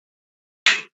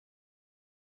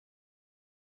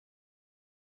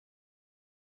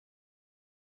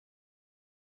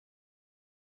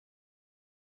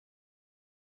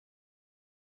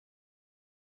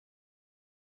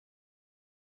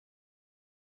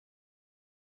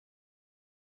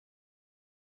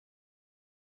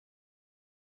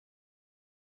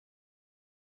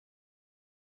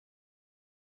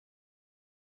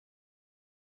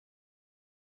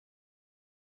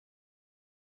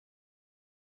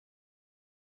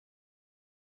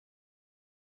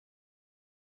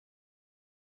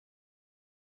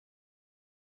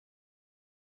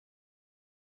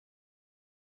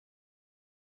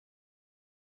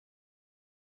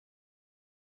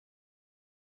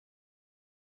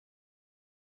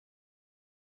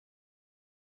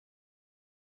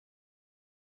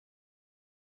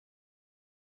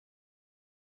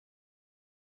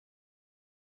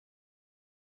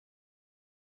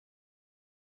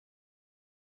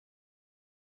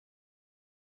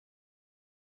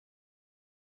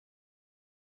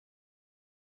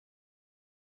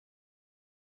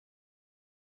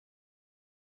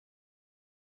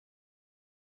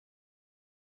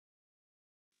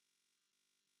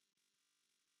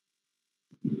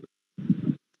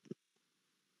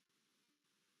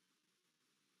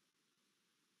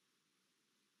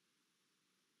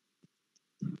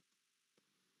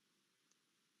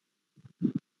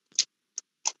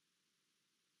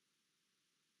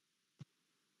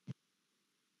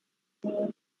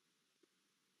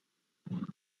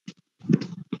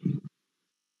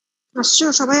আসছো,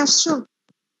 সবাই আসছো?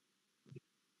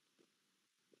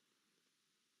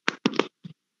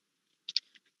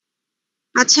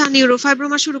 আচ্ছা,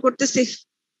 নিউরোফাইব্রোমা শুরু করতেছি।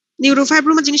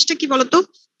 নিউরোফাইব্রোমা জিনিসটা কি বলতো?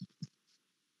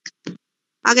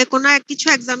 আগে কোনো কিছু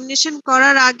এক্সামিনেশন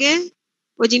করার আগে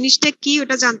ওই জিনিসটা কি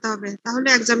ওটা জানতে হবে, তাহলে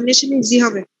এক্সামিনেশন ইজি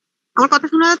হবে। আমার কথা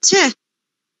শোনা যাচ্ছে?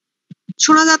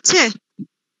 শোনা যাচ্ছে?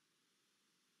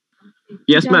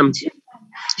 Yes ma'am.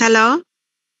 হ্যালো।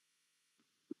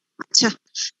 আচ্ছা,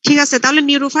 ঠিক আছে, তাহলে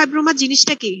নিউরোফাইব্রোমা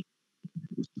জিনিসটা কি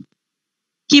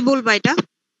কি বলবা এটা?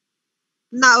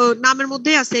 না, নামের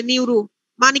মধ্যেই আছে নিউরো,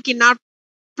 মানে কি নার্ভ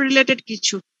রিলেটেড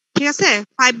কিছু। ঠিক আছে।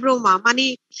 ফাইব্রোমা মানে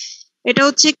এটা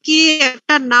হচ্ছে কি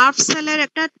একটা নার্ভ সেলের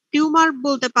একটা টিউমার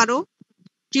বলতে পারো।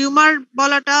 টিউমার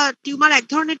বলাটা, টিউমার এক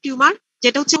ধরনের টিউমার,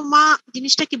 যেটা হচ্ছে মা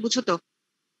জিনিসটা কি বুঝো তো?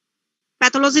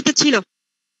 প্যাথোলজিতে ছিল?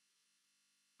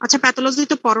 আচ্ছা, প্যাথোলজি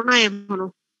তো পড়ো না এখনো।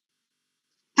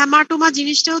 হ্যামাটোমা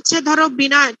জিনিসটা হচ্ছে ধরো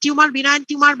বিনা টিউমার, বিনাইন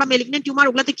টিউমার বা মেলিগন্যান্ট টিউমার,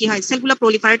 ওগুলাতে কি হয়, সেলগুলো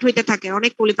প্রলিফারেট হইতে থাকে,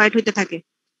 অনেক প্রলিফারেট হইতে থাকে।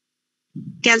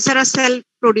 ক্যান্সারাস সেল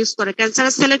প্রডিউস করে।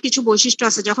 ক্যান্সারাস সেলের কিছু বৈশিষ্ট্য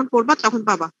আছে, যখন পড়বা তখন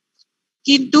পাবা।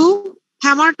 কিন্তু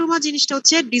হ্যামাটোমা জিনিসটা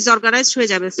হচ্ছে ডিসঅর্গানাইজড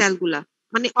হয়ে যাবে সেলগুলা,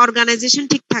 মানে অর্গানাইজেশন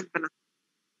ঠিক থাকবে না।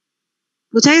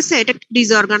 বুঝা গেছে? এটা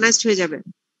ডিসঅর্গানাইজড হয়ে যাবে।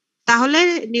 তাহলে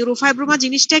নিউরোফাইব্রোমা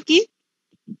জিনিসটা কি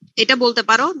এটা বলতে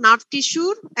পারো নার্ভ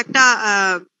টিস্যুর একটা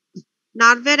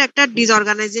নার্ভের একটা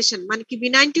ডিসঅর্গানাইজেশন, মানে কি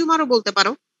বিনাইন টিউমারও বলতে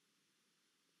পারো।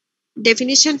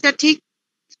 ডেফিনিশনটা ঠিক।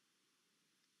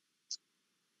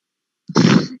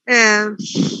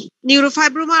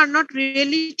 Neurofibroma are not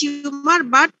really tumour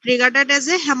but regarded as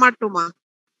a haematoma.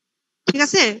 ঠিক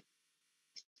আছে।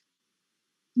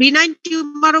 বিনাইন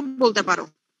টিউমারও বলতে পারো,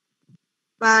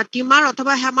 বা টিউমার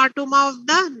অথবা haematoma of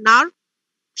the nerve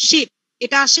sheet.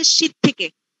 এটা আসে শীত থেকে।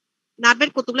 নার্ভের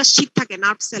কতগুলো শীট থাকে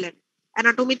নার্ভ সেলের,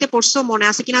 অ্যানাটমিতে পড়ছো, মনে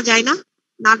আছে কিনা যায় না।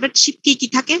 নার্ভের শীট কি কি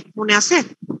থাকে মনে আছে?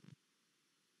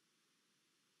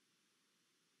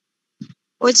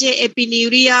 ওই যে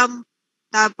এপিনিউরিয়াম,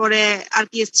 তারপরে আর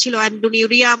কি ছিল,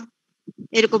 অ্যান্ডোনিউরিয়াম,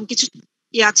 এরকম কিছু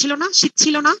ইয়া ছিল না, শীত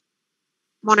ছিল না?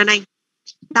 মনে নাই?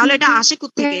 তাহলে এটা আসে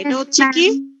কোত্থেকে? এটা হচ্ছে কি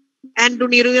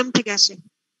অ্যান্ডোনিউরিয়াম থেকে আসে।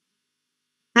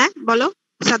 হ্যাঁ বলো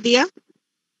সাদিয়া।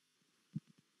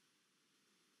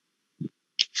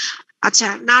 আচ্ছা,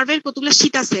 নার্ভের কতগুলো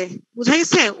শীত আছে, বুঝা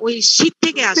গেছে? ওই শীত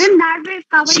থেকে আসে,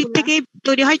 শীত থেকে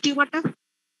তৈরি হয় টিউমারটা।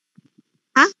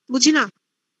 হ্যাঁ, বুঝি না।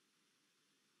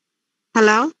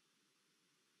 হ্যালো,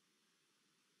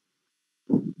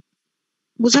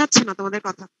 বুঝা যাচ্ছে না তোমাদের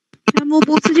কথা। ও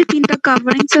বলছে যে তিনটা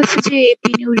কাভারিংস আছে, যে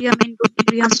এপিনিউরিয়াম,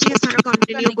 এন্ডোমেট্রিয়াম। আচ্ছা ঠিক আছে, আমরা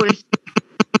কন্টিনিউ করি।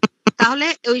 তাহলে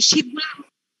ওই শীতগুলো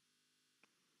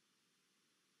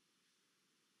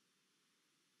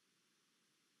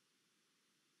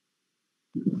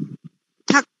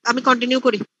থাক, আমি কন্টিনিউ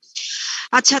করি।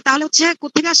 আচ্ছা, তাহলে হচ্ছে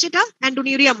কোথেকে আসে? এটা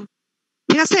অ্যান্ডোনিউরিয়াম।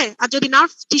 ঠিক আছে। আর যদি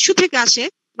নার্ভ টিস্যু থেকে আসে,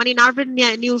 মানে নার্ভের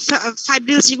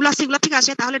ফাইব্রিলস যেগুলো আছে সেগুলো থেকে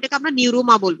আসে, তাহলে এটাকে আমরা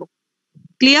নিউরোমা বলবো।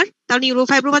 ক্লিয়ার? তাহলে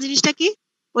নিউরোফাইব্রোমা জিনিসটা কি?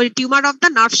 ওই টিউমার অফ দা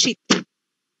নার্ভ শীথ।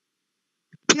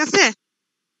 ঠিক আছে।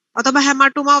 অথবা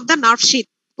হ্যামাটোমা অফ দা নার্ভ শীথ,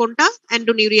 কোনটা?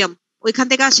 অ্যান্ডোনিউরিয়াম। ওইখান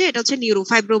থেকে আসে, এটা হচ্ছে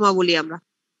নিউরোফাইব্রোমা বলি আমরা।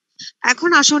 এখন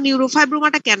আসো,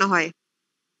 নিউরোফাইব্রোমাটা কেন হয়?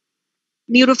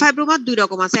 নিউরোফাইব্রোমা দুই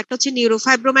রকম আছে, একটা হচ্ছে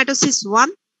নিউরোফাইব্রোম্যাটোসিস 1,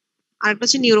 আর একটা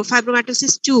হচ্ছে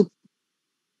নিউরোফাইব্রোম্যাটোসিস 2।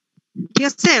 ঠিক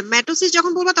আছে। ম্যাটোসিস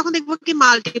যখন বলবো তখন দেখবো কি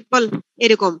মাল্টিপল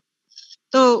এরকম।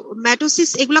 তো ম্যাটোসিস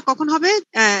এগুলা কখন হবে?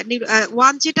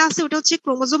 ওয়ান যেটা আছে ওটা হচ্ছে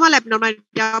ক্রোমোজোমাল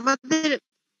অ্যাবনর্মালিটি। আমাদের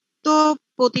তো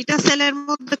প্রতিটা সেলের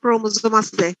মধ্যে ক্রোমোজোম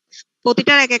আছে,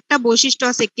 প্রতিটার এক একটা বৈশিষ্ট্য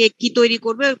আছে, কে কি তৈরি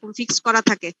করবে এরকম ফিক্স করা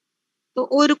থাকে। তো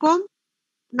ওইরকম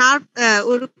নার্ভ,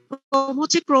 ওইরকম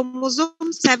হচ্ছে ক্রোমোজোম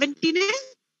 17-এ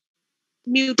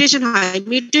মিউটেশন হয়।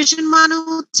 মিউটেশন মানে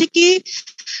হচ্ছে কি,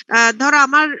 ধরো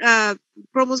আমার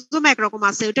ক্রোমোজোম একরকম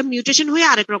আছে, ওটা মিউটেশন হয়ে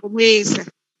আরেক রকম হয়ে গেছে,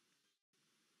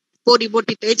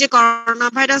 পরিবর্তিত। এই যে করোনা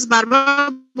ভাইরাস বারবার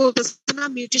বলতেছে না,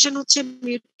 মিউটেশন হচ্ছে,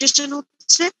 মিউটেশন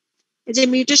হচ্ছে, এই যে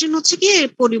মিউটেশন হচ্ছে কি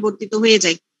পরিবর্তিত হয়ে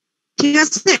যায়। ঠিক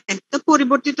আছে। তো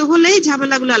পরিবর্তিত হলেই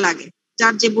ঝামেলাগুলা লাগে,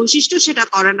 যার যে বৈশিষ্ট্য সেটা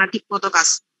করে না ঠিক মতো কাজ।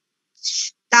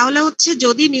 তাহলে হচ্ছে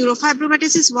যদি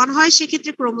নিউরোফাইব্রোম্যাটোসিস 1 হয়,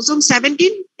 সেক্ষেত্রে ক্রোমোজোম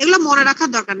 17, এগুলো মনে রাখার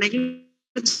দরকার নাই,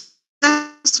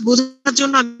 বোঝার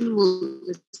জন্য আমি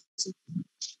বলছি।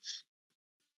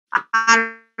 আর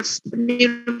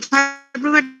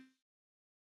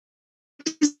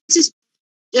নিউরোফাইব্রোম্যাটোসিস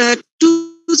 2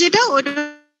 যেটা, ওটা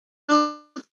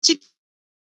হচ্ছে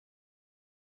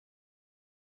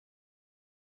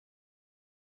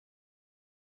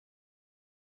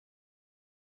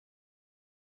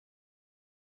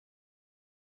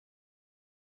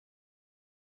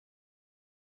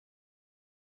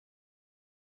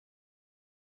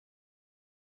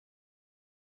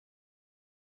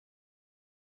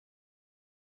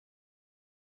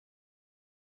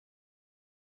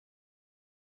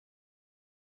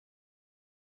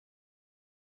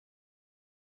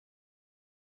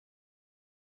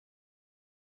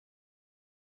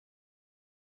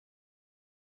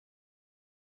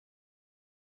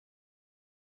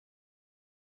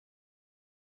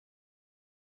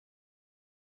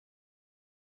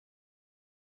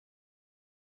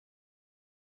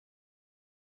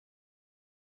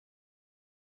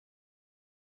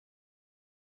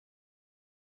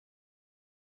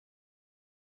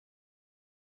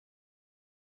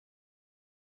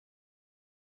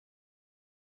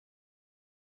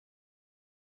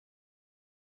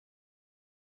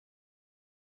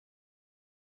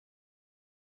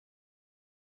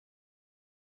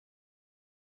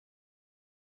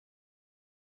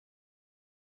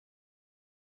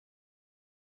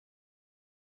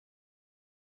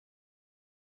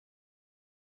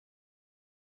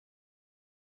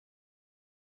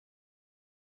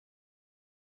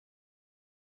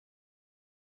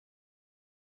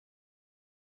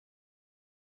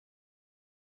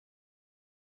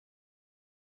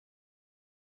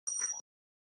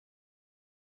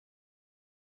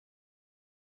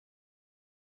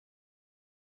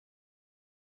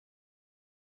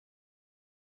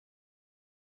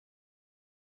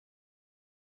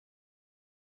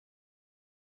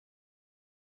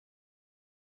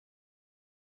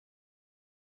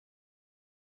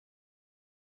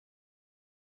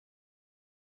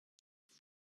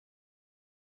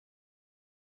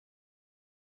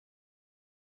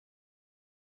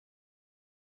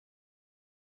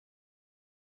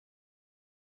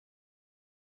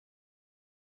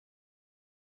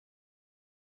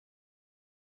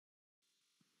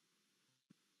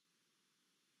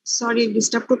সরি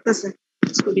ডিস্টার্ব করতেছে।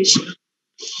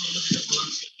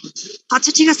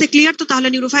 আচ্ছা ঠিক আছে, ক্লিয়ার তো? তাহলে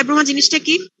নিউরোফাইব্রোমা জিনিসটা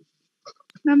কি?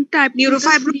 ম্যাম টাইপ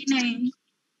নিউরোফাইব্রোমা নাই।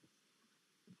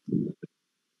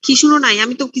 কি শুনো নাই?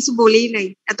 আমি তো কিছু বলেই নাই,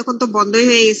 এতক্ষণ তো বন্ধই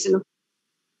হয়ে গেছিল।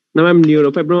 না ম্যাম,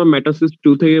 নিউরোফাইব্রোমা মেটাসিস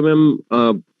 2 থেকে ম্যাম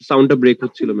সাউন্ডটা ব্রেক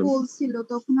হচ্ছিল ম্যাম। বলছিল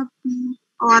তখন আপনি।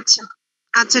 ও আচ্ছা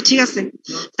আচ্ছা ঠিক আছে।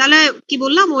 তাহলে কি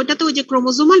বললাম, ওইটা তো ওই যে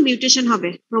ক্রোমোজোমাল মিউটেশন হবে,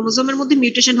 ক্রোমোজোমের মধ্যে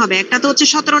মিউটেশন হবে। একটা তো হচ্ছে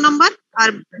 17 নাম্বার আর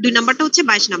 2 নাম্বারটা হচ্ছে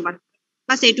 22 নাম্বার।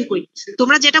 বাস এইটুকুই।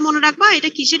 তোমরা যেটা মনে রাখবা, এটা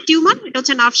কিসের টিউমার? এটা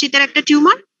হচ্ছে নার্ভ শীথের একটা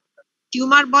টিউমার।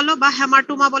 টিউমার বলো বা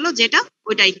হেমাটোমা বলো, যেটা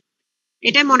ওইটাই,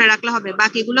 এটাই মনে রাখলে হবে,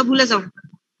 বাকিগুলো ভুলে যাও।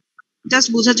 জাস্ট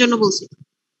বোঝার জন্য বলছি।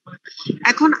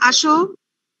 এখন আসো,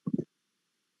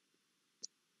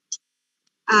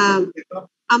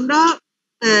 আমরা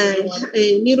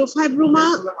নিউরোফাইব্রোমা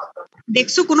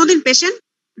দেখছো কোনোদিন পেশেন্ট?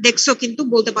 দেখছো কিন্তু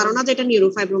বলতে পারো না যে এটা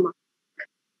নিউরোফাইব্রোমা।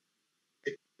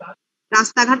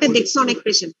 রাস্তাঘাটে দেখছো অনেক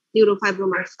পেশেন্ট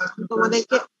নিউরোফাইব্রোমা,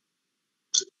 তোমাদেরকে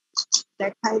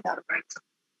দেখাই দাঁড়াও।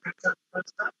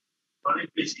 অনেক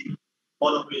বেশি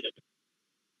বড় হয়ে যাবে।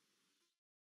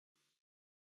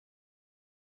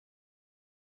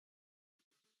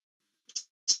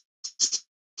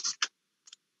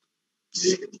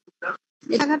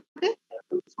 রাস্তাঘাটে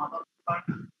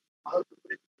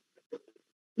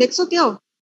দেখছো কেউ?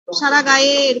 সারা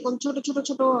গায়ে এরকম ছোট ছোট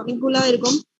ছোট অনেকগুলো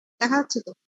এরকম দেখা যাচ্ছে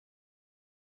তো?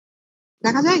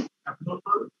 দেখা যায়?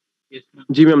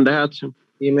 জি ম্যাম, দেখা যাচ্ছে।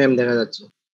 জি ম্যাম, দেখা যাচ্ছে।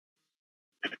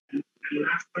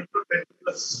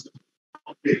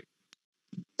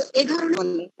 তো এই ধরনের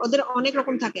বললে ওদের অনেক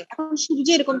রকম থাকে। এখন শুধু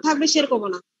যে এরকম থাকবে সেরকমও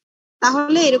না।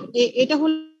 তাহলে এটা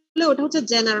হলে ওটা হচ্ছে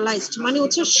জেনারেলাইজড, মানে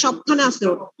হচ্ছে সবখানে আছে,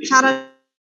 সারা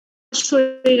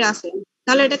শরীরে আছে।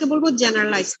 তাহলে এটাকে বলবো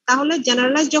জেনারেলাইজ। তাহলে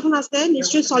জেনারেলাইজ যখন আছে,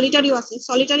 নিশ্চয়ই সলিটারিও আছে।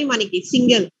 সলিটারি মানে কি?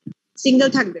 সিঙ্গেল, সিঙ্গেল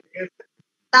থাকবে।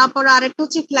 তারপর আরেকটা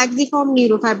হচ্ছে ফ্ল্যাক্সিফর্ম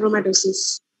নিউরোফাইব্রোমাটোসিস,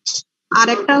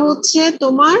 আরেকটা হচ্ছে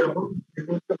তোমার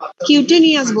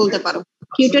কিউটেনিয়াস বলতে পারো।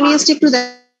 কিউটেনিয়াসটা একটু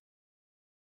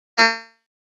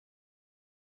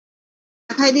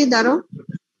দেখাই দিই, দাঁড়ো।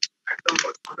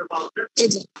 এই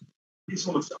যে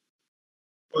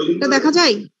এটা দেখা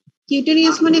যায়,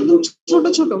 কিউটেনিয়াস মানে একদম ছোট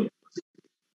ছোট।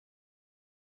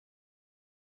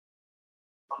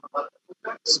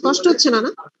 স্পষ্ট হচ্ছে না?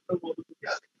 না,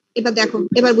 এবার দেখো,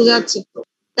 এবার বোঝা যাচ্ছে।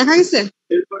 দেখা গেছে?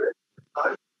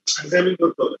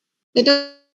 এটা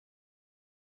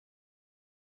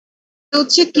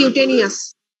হচ্ছে কিউটেনিয়াস।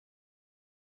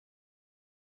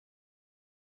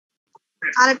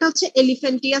 আর একটা হচ্ছে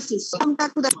এলিফ্যান্টিয়াসিস। কোনটা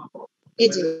একটু দেখো। এই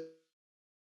যে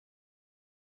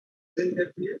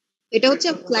এটা হচ্ছে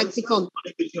ফ্ল্যাক্সিফর্ম।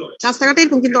 রাস্তাঘাটে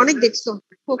এরকম কিন্তু অনেক দেখছো,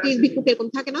 ফকির ভিক্ষুক এরকম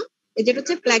থাকে না? এই যেটা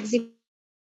হচ্ছে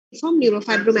ফ্ল্যাক্সিফর্ম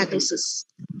নিউরোফাইব্রোমাটোসিস।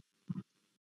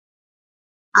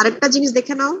 আরেকটা জিনিস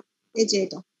দেখে নাও, এই যে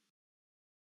এটা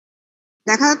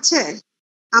দেখা যাচ্ছে,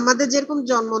 আমাদের যেরকম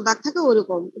জন্ম দাগ থাকে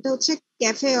ওরকম। এটা হচ্ছে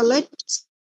ক্যাফে অলেট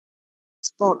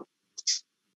স্পট,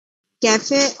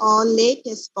 ক্যাফে অলেট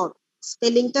স্পট।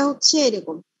 স্পেলিংটা হচ্ছে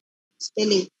এরকম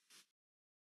স্পেলিং।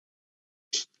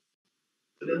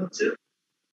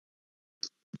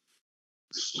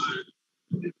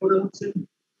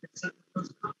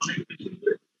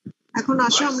 এখন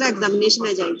আসো আমরা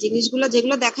এক্সামিনেশনে যাই। জিনিসগুলো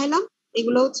যেগুলো দেখাইলাম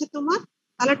এগুলো হচ্ছে তোমার,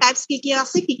 তাহলে টাইপস কি কি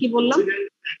আছে, কি কি বললাম?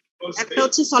 একটা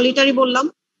হচ্ছে সলিটারি বললাম,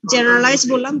 জেনারেলাইজ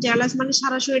বললাম, জেনারেলাইজ মানে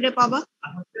সারা শরীরে পাবা।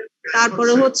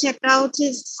 তারপরে হচ্ছে একটা হচ্ছে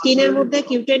স্কিনের মধ্যে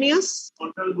কিউটেনিয়াস,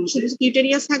 শুধু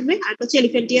কিউটেনিয়াস থাকবে। আর হচ্ছে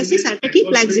এলিফ্যান্টিয়াসিস, আর একটা কি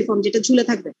ফ্ল্যাক্সিফর্ম, যেটা ঝুলে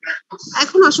থাকবে।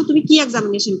 এখন আসো তুমি কি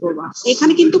এক্সামিনেশন করবা?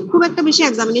 এখানে কিন্তু খুব একটা বেশি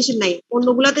এক্সামিনেশন নাই,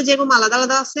 অন্যগুলাতে যেরকম আলাদা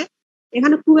আলাদা আছে,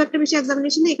 এখানে খুব একটা বেশি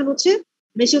এক্সামিনেশন নেই। এখানে হচ্ছে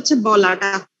বেশি হচ্ছে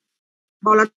বলাটা,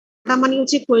 বলাটা মানে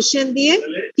হচ্ছে কোয়েশ্চেন দিয়ে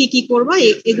কি কি করবা,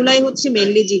 এগুলাই হচ্ছে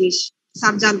মেইনলি জিনিস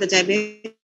স্যার জানতে চাইবে।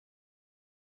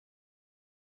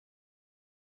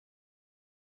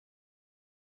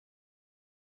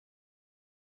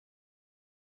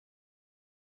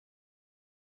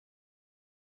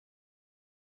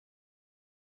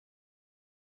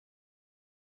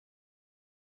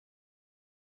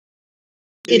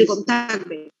 এরকম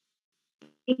থাকবে,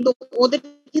 কিন্তু ওদের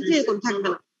ক্ষেত্রে এরকম থাকবে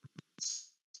না।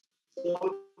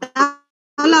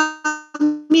 তাহলে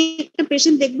আমি একটা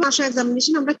পেশেন্ট দেখবো, আসা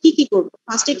এক্সামিনেশন আমরা কি কি করবো?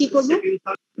 ফার্স্টে কি করবো?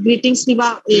 গ্রিটিংস নিবা,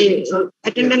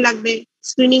 অ্যাটেন্ডেন্ট লাগবে,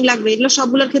 স্ক্রিনিং লাগবে, এগুলো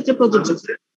সবগুলোর ক্ষেত্রে প্রযোজ্য।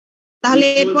 তাহলে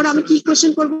এরপর আমি কি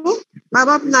কোয়েশ্চেন করবো?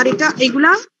 বাবা আপনার এটা,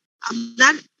 এগুলা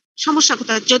আপনার সমস্যা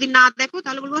কোথায়? যদি না দেখো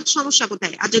তাহলে বলবো সমস্যা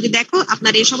কোথায়, আর যদি দেখো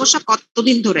আপনার এই সমস্যা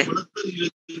কতদিন ধরে।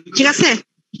 ঠিক আছে?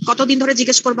 কতদিন ধরে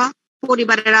জিজ্ঞেস করবা।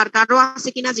 পরিবারের আর কারো আছে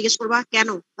কিনা জিজ্ঞেস করবা। কেন?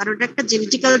 কারণ এটা একটা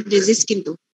জেনেটিক্যাল ডিজিজ।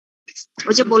 কিন্তু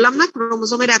ওই যে বললাম না,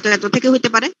 ক্রোমোজোমের এত এত থেকে হইতে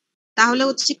পারে। তাহলে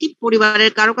হচ্ছে কি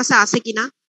পরিবারের কারো কাছে আছে কিনা,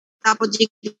 তারপর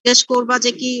জিজ্ঞেস করবা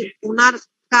যে কি ওনার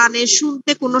কানে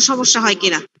শুনতে কোনো সমস্যা হয়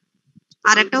কিনা,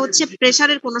 আর একটা হচ্ছে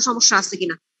প্রেসারের কোনো সমস্যা আছে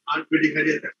কিনা,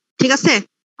 ঠিক আছে,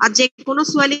 আর যে কোনো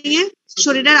সোয়েলিং এ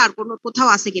শরীরের আর কোনো কোথাও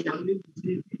আছে কিনা।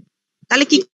 তাহলে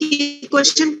কি কি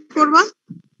কোয়েশ্চেন করবা?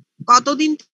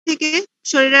 কতদিন থেকে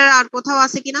শরীরের আর কোথাও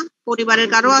আছে কিনা, পরিবারের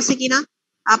কারো আছে কিনা,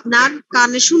 আপনার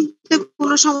কানে শুনতে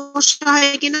কোনো সমস্যা হয়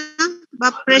কিনা, বা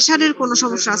প্রেসারের কোনো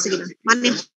সমস্যা আছে কিনা, মানে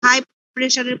হাই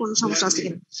প্রেসারের কোনো সমস্যা আছে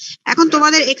কিনা। এখন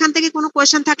তোমাদের এখান থেকে কোনো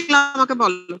কোয়েশ্চেন থাকলে আমাকে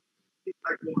বলো।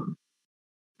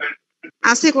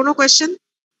 আছে কোনো কোয়েশ্চেন?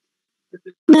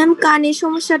 ম্যাম কানের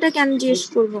সমস্যাটা কেন জিজ্ঞেস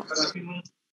করবো?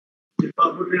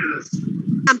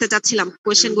 জানতে চাচ্ছিলাম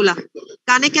কোয়েশ্চেন গুলা।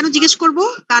 কানে কেন জিজ্ঞেস করব?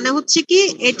 কানে হচ্ছে কি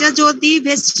এটা যদি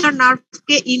ভেস্টিবুলার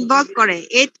নার্ভকে ইনভলভ করে,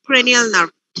 এইট ক্রেনিয়াল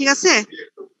নার্ভ, ঠিক আছে,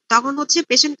 তখন হচ্ছে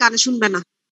পেশেন্ট কানে শুনবে না,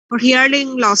 ওর হিয়ারিং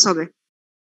লস হবে।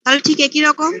 তাহলে ঠিক একই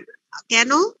রকম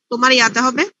কেন তোমার ইয়াতে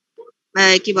হবে,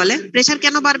 কি বলে প্রেসার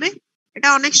কেন বাড়বে? এটা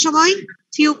অনেক সময়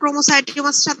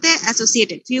ফিউক্রোমোসাইটোমার সাথে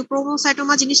অ্যাসোসিয়েটেড।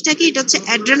 ফিউক্রোমোসাইটোমা জিনিসটা কি? এটা হচ্ছে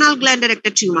অ্যাড্রেনাল গ্ল্যান্ডের একটা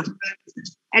টিউমার।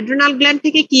 অ্যাড্রেনাল গ্ল্যান্ড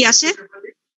থেকে কি আসে?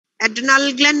 অ্যাড্রেনাল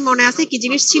গ্ল্যান্ড মনে আছে কি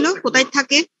জিনিস ছিল, কোথায়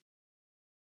থাকে?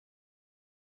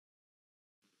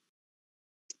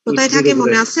 কোথায় থাকে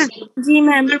মনে আছে? জি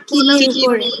ম্যাম, কিডনির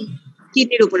উপরে।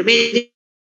 কিডনির উপরে।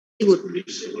 Very good.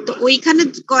 তো ওইখানে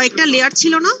কয়েকটা লেয়ার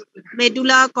ছিল না,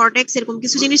 মেডুলা, কর্টেক্স, এরকম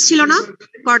কিছু জিনিস ছিল না?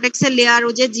 কর্টেক্সের লেয়ার, ও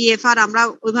যে জিএফআর আমরা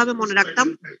ওইভাবে মনে রাখতাম।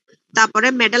 তারপরে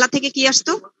মেডালা থেকে কি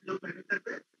আসতো?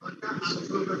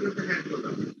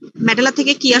 মেডালা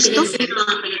থেকে কি আসতো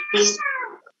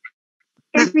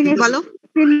বলো?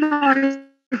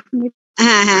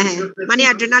 হ্যাঁ হ্যাঁ হ্যাঁ, মানে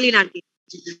অ্যাড্রেনালিন আর কি।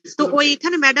 তো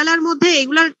ওইখানে মেডালার মধ্যে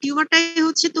এগুলার টিউমারটাই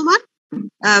হচ্ছে তোমার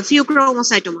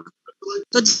ফিউক্রোমোসাইটোমা।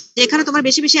 তো যেখানে তোমার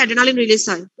বেশি বেশি অ্যাড্রেনালিন রিলিজ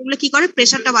হয়, এগুলো কি করে?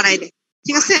 প্রেসারটা বাড়ায় দেয়,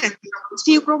 ঠিক আছে।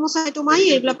 ফিউক্রোমোসাইটোমাই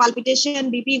এগুলো পালপিটেশন,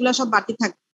 বিপি এগুলো সব বাড়তে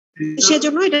থাকে।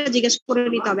 সেজন্য এটা জিজ্ঞেস করে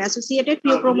নিতে হবে, অ্যাসোসিয়েটেড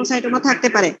ফিউক্রোমোসাইটোমা থাকতে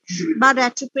পারে, বা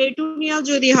রেট্রোপেরিটোনিয়াল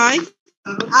যদি হয়।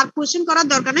 আর কোশ্চেন করার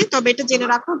দরকার নেই, তবে এটা জেনে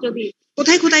রাখো যদি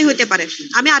কোথায় কোথায় হতে পারে।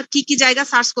 আমি আর কি কি জায়গা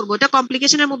সার্চ করবো, এটা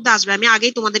কমপ্লিকেশনের মধ্যে আসবে, আমি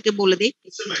আগেই তোমাদেরকে বলে দিই।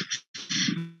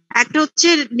 একটা হচ্ছে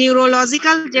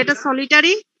নিউরোলজিক্যাল, যেটা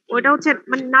সলিটারি, ওটা হচ্ছে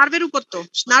মানে নার্ভের উপর, তো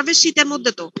নার্ভের শীতের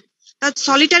মধ্যে। তো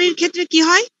সলিটারির ক্ষেত্রে কি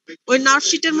হয়, ওই নার্ভ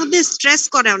শীটের মধ্যে স্ট্রেস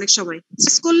করে, অনেক সময়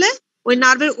স্ট্রেস করলে ওই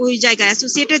নার্ভের ওই জায়গায়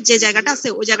অ্যাসোসিয়েটেড যে জায়গাটা আছে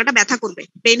ওই জায়গাটা ব্যথা করবে,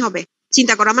 পেইন হবে।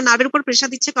 চিন্তা করো, আমার নার্ভের উপর প্রেসার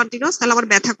দিচ্ছে কন্টিনিউয়াস, তাহলে আমার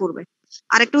ব্যথা করবে।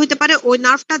 আরেকটা হইতে পারে ওই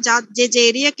নার্ভটা যা যে যে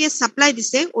এরিয়াকে সাপ্লাই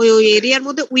দিছে ওই ওই এরিয়ার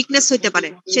মধ্যে উইকনেস হইতে পারে,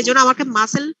 সেজন্য আমাকে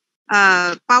মাসেল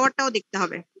পাওয়ারটাও দেখতে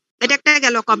হবে। এটা একটা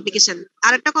গেল কমপ্লিকেশন।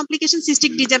 আর একটা কমপ্লিকেশন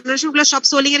সিস্টিক ডিজেনারেশন, গুলো সব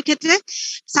সোলিং এর ক্ষেত্রে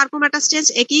সার্কোমেটাস চেঞ্জ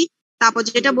একই। তারপর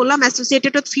যেটা বললাম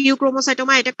অ্যাসোসিয়েটেড উইথ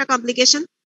ফিউক্রোমোসাইটোমা, এটা একটা কমপ্লিকেশন,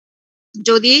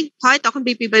 যদি হয় তখন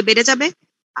বিপি বেড়ে যাবে।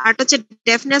 আর একটা হচ্ছে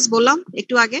ডেফনেস বললাম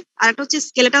একটু আগে। আর একটা হচ্ছে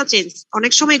স্কেলেটাল চেঞ্জ,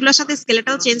 অনেক সময় এগুলোর সাথে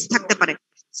স্কেলেটাল চেঞ্জ থাকতে পারে।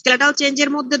 স্কেলেটাল চেঞ্জের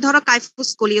মধ্যে ধরো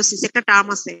কাইফোস্কোলিওসিস একটা টার্ম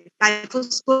আছে।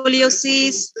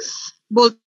 কাইফোস্কোলিওসিস বল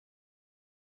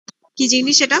কি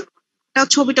জিনিস এটা? এটা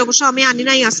ছবিটা অবশ্য আমি আনি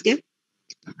নাই আজকে।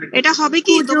 এটা হবে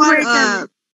কি তোমার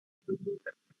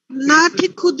না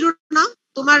ঠিক ক্ষুদ্র না,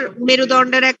 তোমার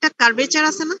মেরুদণ্ডের একটা কার্ভেচার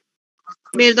আছে না,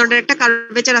 মেরুদণ্ডের একটা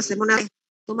কার্ভেচার আছে মনে হয়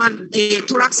তোমার।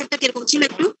 থোরাক্সেরটা কিরকম ছিল?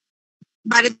 একটু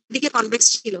বাইরের দিকে কনভেক্স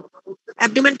ছিল,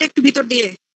 অ্যাবডোমেনটা একটু ভিতর দিয়ে,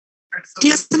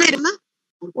 ঠিক আছে না? এরকম না?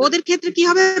 ওদের ক্ষেত্রে কি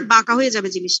হবে, বাঁকা হয়ে যাবে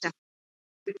জিনিসটা,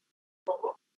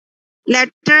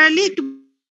 ল্যাটারালি একটু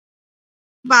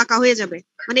বাঁকা হয়ে যাবে,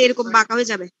 মানে এরকম বাঁকা হয়ে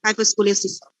যাবে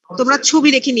কাইফোস্কোলিওসিস। তোমরা ছবি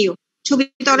দেখে নিও,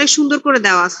 ছবিতে অনেক সুন্দর করে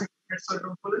দেওয়া আছে।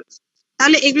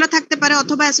 তাহলে এগুলো থাকতে পারে,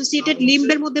 অথবা অ্যাসোসিয়েটেড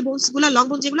লিম্বের মধ্যে বোনস গুলা, লং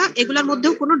বোন যেগুলো, এগুলোর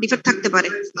মধ্যেও কোনো ডিফেক্ট থাকতে পারে,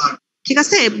 ঠিক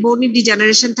আছে, বোনি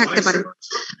ডিজেনারেশন থাকতে পারে।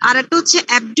 আর একটা হচ্ছে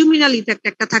অ্যাবডোমিনাল ইফেক্ট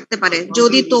একটা থাকতে পারে,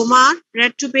 যদি তোমার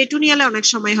রেট্রোপেরিটোনিয়ালে অনেক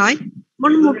সময় হয়।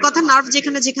 মোট কথা নার্ভ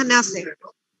যেখানে যেখানে আছে,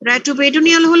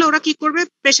 রেট্রোপেরিটোনিয়াল হলে ওরা কি করবে,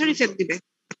 প্রেসার ইফেক্ট দিবে।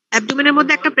 অ্যাবডোমেনের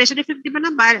মধ্যে একটা প্রেসার ইফেক্ট দিবে না,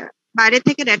 বাইরে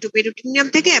থেকে রেট্রোপেরিটোনিয়াম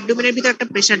থেকে অ্যাবডোমেনের ভিতর একটা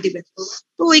প্রেসার দিবে।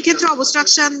 তো ওই ক্ষেত্রে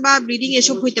অবস্ট্রাকশন বা ব্লিডিং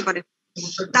এসব হইতে পারে।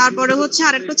 তারপরে হচ্ছে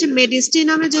আরেকটা হচ্ছে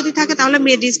মেডিস্টিনামে যদি থাকে, তাহলে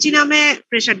মেডিস্টিনামে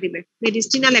প্রেসার দিবে,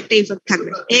 মেডিস্টিনাল একটা ইফেক্ট থাকবে।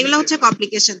 এগুলো হচ্ছে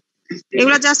কমপ্লিকেশন,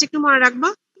 এগুলো জাস্ট একটু মনে রাখবা।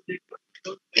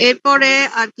 এরপরে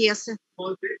আর কি আছে,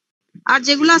 আর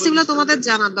যেগুলো আছে এগুলো তোমাদের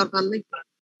জানার দরকার নেই।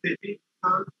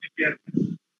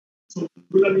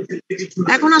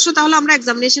 এখন আসো তাহলে আমরা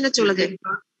এক্সামিনেশনে চলে যাই।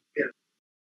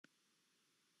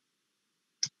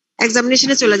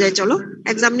 এক্সামিনেশনে চলে যাই, চলো।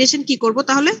 এক্সামিনেশন কি করব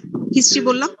তাহলে? হিস্ট্রি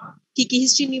বললাম, কি কি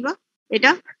হিস্ট্রি নিবা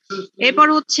এটা। এরপর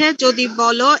হচ্ছে যদি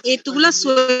বলো এতগুলা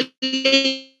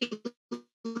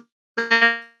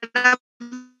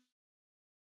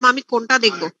আমি কোনটা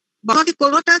দেখবো, আমাকে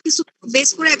কোনোটা কিছু বেস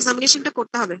করে এক্সামিনেশনটা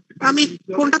করতে হবে, আমি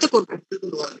কোনটাতে করবো?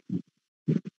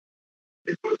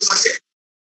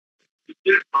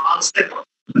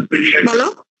 বলো,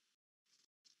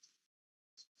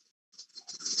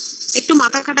 একটু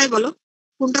মাথা খাটাই বলো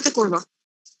কোনটাতে করবা।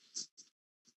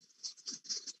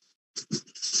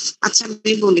 আচ্ছা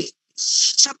আমি বলি,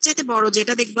 সবচাইতে বড়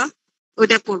যেটা দেখবা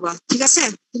ওইটা করবা, ঠিক আছে?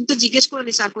 কিন্তু জিজ্ঞেস করে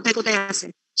নিস আর কোথায় কোথায় আছে।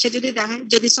 সে যদি দেখে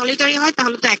যদি সলিটারি হয়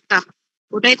তাহলে তো একটা,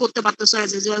 ওটাই করতে পারতেছো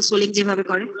অ্যাজ ইউজুয়াল সোলিং যেভাবে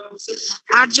করে।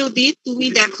 আর যদি তুমি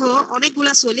দেখো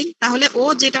অনেকগুলা সোলিং, তাহলে ও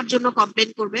যেটার জন্য কমপ্লেন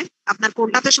করবে আপনার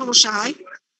কোনটাতে সমস্যা হয়,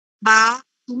 বা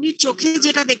তুমি চোখে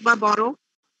যেটা দেখবা বড়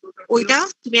ওইটা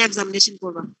তুমি এক্সামিনেশন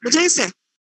করবা, বুঝা গেছে?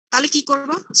 তাহলে কি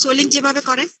করবো, সোলিং যেভাবে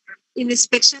করে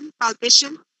ইনস্পেকশন,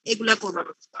 পালপেশন এগুলা করবা।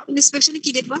 ইনস্পেকশনে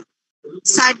কি দেখবা,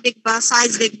 সাইড দেখবা,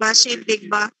 সাইজ দেখবা, শেপ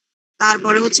দেখবা,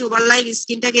 তারপরে হচ্ছে ওভারলাইন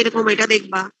স্কিনটা কিরকম এটা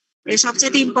দেখবা। এর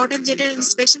সবচেয়ে ইম্পর্টেন্ট যেটা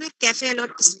ইন্সপেকশনে ক্যাফে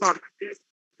অ্যালার্ট স্পট,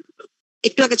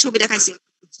 একটু আগে ছবি দেখাইছি।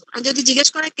 আর যদি জিজ্ঞেস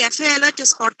করে ক্যাফে অ্যালার্ট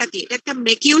স্পটটা কি, এটা একটা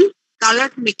মেকিউল,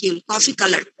 কালার্ড মেকিউল, কফি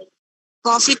কালার।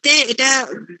 কফিতে এটা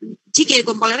ঠিক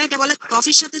এরকম বলে না, এটা বলে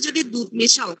কফির সাথে যদি দুধ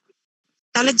মেশাও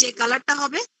তাহলে যে কালারটা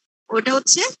হবে ওটা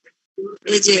হচ্ছে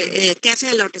এই যে ক্যাফে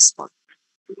অ্যালার্ট স্পট।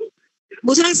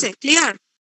 বুঝে গেছে? ক্লিয়ার?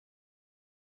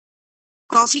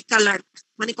 কফি কালার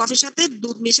মানে কফির সাথে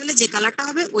দুধ মেশালে যে কালারটা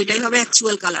হবে ওইটাই হবে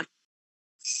অ্যাকচুয়াল কালার।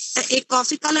 এই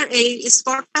কফি কালার এই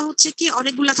স্পটটা হচ্ছে কি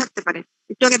অনেকগুলা থাকতে পারে,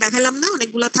 একটু আগে দেখালাম না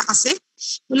অনেকগুলা আছে।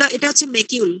 এটা হচ্ছে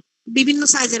মেকিউল, বিভিন্ন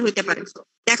সাইজের হইতে পারে,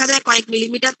 দেখা যায় কয়েক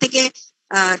মিলিমিটার থেকে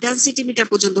 10 সেন্টিমিটার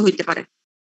পর্যন্ত হইতে পারে।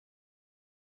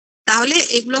 তাহলে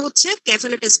এগুলো হচ্ছে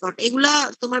ক্যাফেলেট স্পট। এগুলা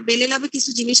তোমার বেলে লাভে কিছু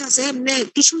জিনিস আছে, এমনি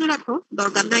একটু শুনে রাখো,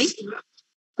 দরকার নাই।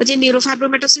 ওই যে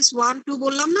নিউরোফাইব্রোমেটোসিস 1-2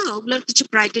 বললাম না, ওগুলোর কিছু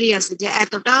ক্রাইটেরিয়া আছে যে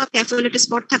এতটা ক্যাফেলেট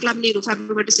স্পট থাকলে আমি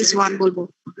নিউরোফাইব্রোমেটোসিস 1 বলবো।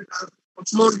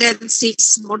 মোর দেন 6,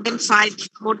 মোর দেন 5,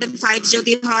 মোর দেন 5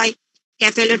 যদি হয়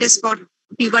ক্যাফেলেট স্পট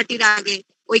পিউবার্টির আগে,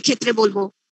 ওই ক্ষেত্রে বলবো।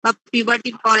 বা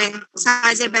পিউবার্টির পরে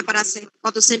সাইজের ব্যাপার আছে,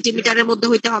 কত সেন্টিমিটারের মধ্যে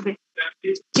হইতে হবে,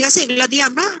 ঠিক আছে? এগুলা দিয়ে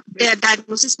আমরা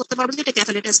ডায়াগনোসিস করতে পারবো যে এটা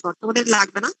ক্যাফেলেট স্পট। তোমাদের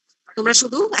লাগবে না, তোমরা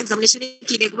শুধু এক্সামিনেশনে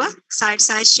কি দেখবা, সাইড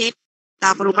সাইজ শেপ,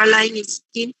 তারপর ওভারলাইং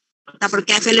স্কিন, তারপর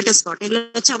ক্যাফেলেট স্পট, এগুলো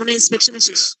হচ্ছে আমাদের ইন্সপেকশনে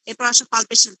শেষ। এরপর আসো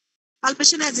পালপেশন।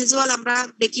 পালপেশন অ্যাজ ইউজুয়াল আমরা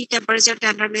দেখি টেম্পারেচার,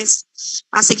 টেন্ডারনেস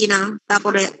আছে কিনা,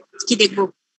 তারপরে কি দেখবো,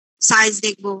 সাইজ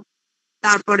দেখবো,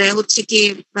 তারপরে হচ্ছে কি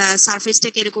সারফেসটা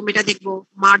কিরকম এটা দেখবো,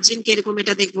 মার্জিন কিরকম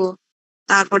এটা দেখবো,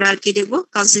 তারপরে আর কি দেখবো,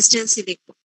 কনসিস্টেন্সি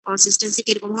দেখবো। কনসিস্টেন্সি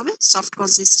কিরকম হবে, সফট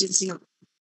কনসিস্টেন্সি হবে।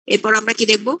 এরপর আমরা কি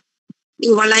দেখবো,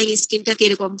 ওভারলাইং স্কিনটা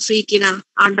কিরকম, ফ্রি কিনা,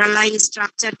 আন্ডারলাইং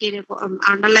স্ট্রাকচার কিরকম,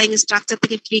 আন্ডারলাইং স্ট্রাকচার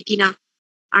থেকে ফ্রি কিনা।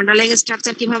 আন্ডারলাইং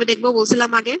স্ট্রাকচার কিভাবে দেখবো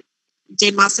বলছিলাম আগে, যে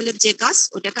মাসেলের যে কাজ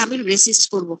ওটাকে আমি রেসিস্ট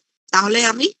করব, তাহলে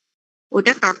আমি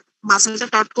ওটা মাসেলটা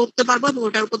টট করতে পারবো এবং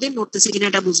ওটার উপর দিয়ে নড়তেছে কিনা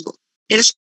এটা বুঝবো। এটা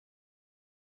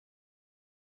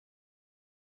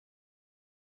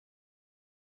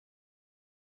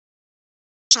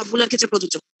সবগুলোর ক্ষেত্রে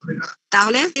প্রযোজ্য।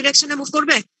 তাহলে ডিরেকশনে মুভ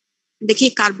করবে, দেখি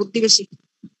কার বুদ্ধি বেশি,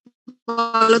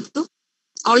 বলো তো।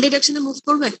 অল ডিরেকশনে মুভ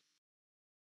করবে?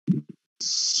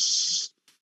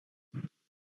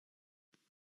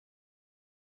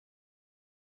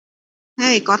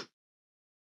 হ্যাঁ, কথা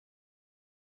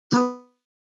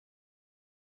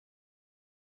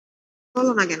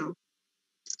বলো না কেন?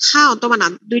 হ্যাঁ অথবা না,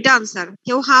 দুইটা আনসার,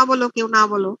 কেউ হ্যাঁ বলো কেউ না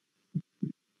বলো।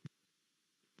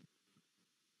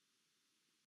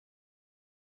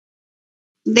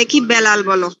 দেখি বেলাল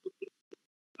বলো,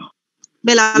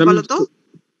 বেলাল বলো তো।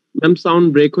 ম্যাম সাউন্ড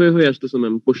ব্রেক হয়ে হয়ে আসতেছে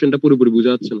ম্যাম, কোশ্চেনটা পুরোপুরি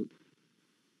বোঝা যাচ্ছে না।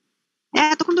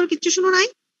 এতক্ষণ ধরে কিচ্ছু শুনো নাই?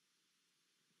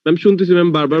 ম্যাম শুনতেছি ম্যাম,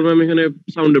 বারবার ম্যাম এখানে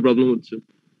সাউন্ডের প্রবলেম হচ্ছে।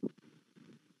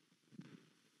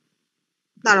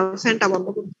 দাঁড়াও ফ্যানটা বন্ধ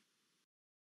করো।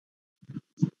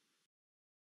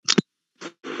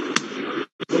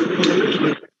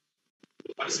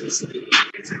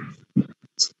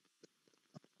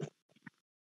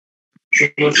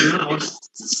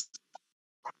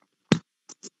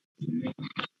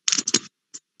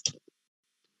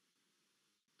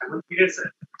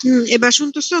 এবার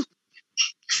শুনতেছো?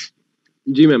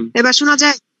 জি ম্যাম। এবার শোনা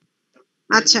যায়?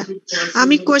 আচ্ছা,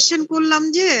 আমি কোয়েশ্চেন করলাম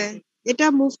যে এটা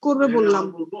মুভ করবে বললাম,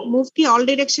 মুভ কি অল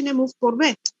ডিরেকশনে মুভ করবে?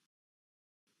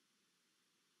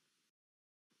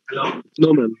 No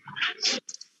ma'am.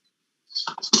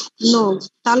 নো।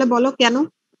 তাহলে বলো কেন,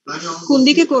 কোন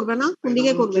দিকে করবে না, কোন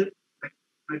দিকে করবে?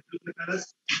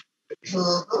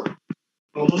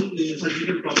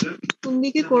 কোন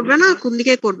দিকে করবে না, কোন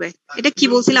দিকে করবে? এটা কি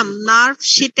বলছিলাম, নার্ভ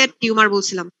শীতের টিউমার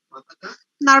বলছিলাম।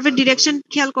 নার্ভের ডিরেকশন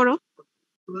খেয়াল করো,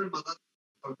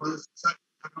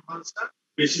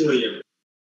 বেশি হয়ে যাবে।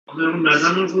 আমরা যখন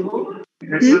মেজারমেন্ট করব,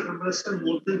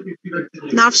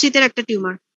 নার্ভ শীতের একটা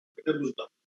টিউমার। এটা বুঝলাম।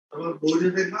 আবার বোর্ডে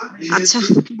দেখবা, আচ্ছা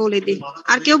বলে দিই,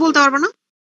 আর কেউ বলতে পারবে না?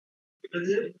 এটা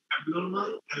যে abnormal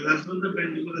enlargement of the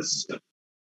ventricular system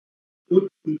would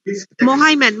increase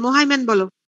Mohaimen বলো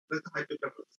the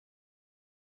hydrocapacity.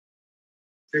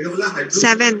 এটাকে বলা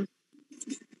 7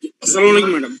 আসসালামু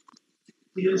আলাইকুম ম্যাডাম।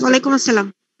 ওয়ালাইকুম আসসালাম।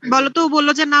 বলো তো, ও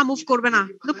বললো যে না মুভ করবে না,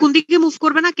 তো কোন দিকে মুভ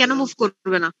করবে না, কেন মুভ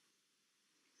করবে না?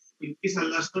 increase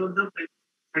enlargement of the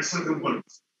axial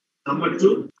components. Number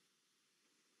 2,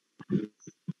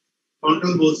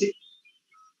 frontal bulging,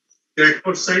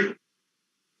 Crackford side.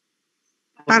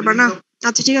 পারবা না?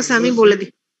 আচ্ছা ঠিক আছে, আমি বলে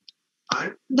দিই। আর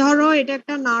ধরো এটা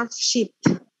একটা নার্ভ শীথ,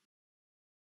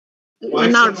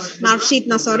 নার্ভ শীথ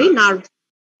না, সরি,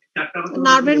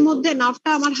 নার্ভের মধ্যে, নার্ভটা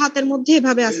আমার হাতের মধ্যে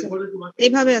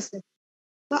এভাবে আছে।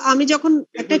 তো আমি যখন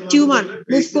একটা টিউমার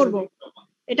মুভ করব,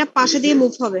 এটা পাশে দিয়ে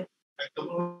মুভ হবে,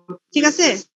 ঠিক আছে?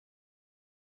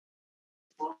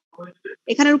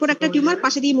 এখানের উপর একটা টিউমার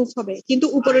পাশে দিয়ে মুভ হবে, কিন্তু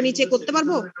উপরে নিচে করতে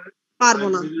পারবো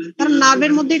না, কারণ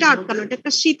নার্ভের মধ্যে এটা আটকানো, এটা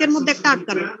একটা শীতের মধ্যে একটা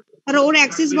আটকানো। আর ওর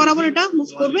অ্যাক্সিস বরাবর এটা মুভ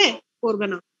করবে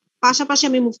না, পাশাপাশি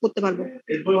আমি মুভ করতে পারবো।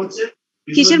 এরপর হচ্ছে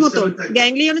কিসের মতো?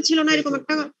 গ্যাংলিয়নে ছিল না এরকম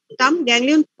একটা টার্ম?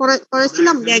 গ্যাংলিয়ন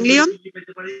পড়েছিলাম, গ্যাংলিয়ন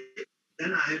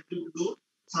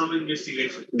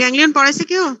পড়াইছে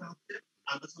কেউ?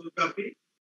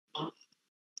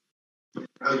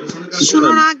 শুনো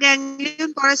না,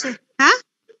 গ্যাংলিয়ন পড়াইছে? হ্যাঁ,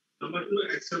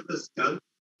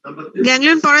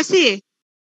 গ্যাংলিয়ন পড়াইছি।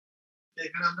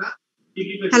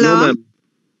 Hello,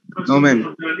 no ma'am.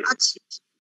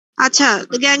 আচ্ছা,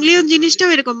 গ্যাংলিয়ন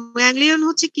জিনিসটাও এরকম। গ্যাংলিয়ন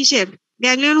হচ্ছে কিসের?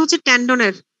 গ্যাংলিয়ন হচ্ছে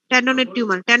ট্যান্ডনের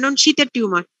টিউমার, ট্যান্ডন শীতের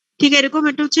টিউমার, ঠিক এরকম।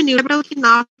 এটা হচ্ছে নিউরোটা হচ্ছে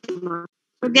নার্ভ টিউমার।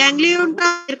 গ্যাংলিয়নটা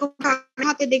এরকম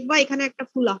হাতে দেখবা, এখানে একটা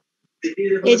ফুলা,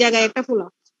 এই জায়গায় একটা ফুলা,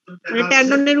 মানে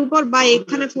ট্যান্ডনের উপর বা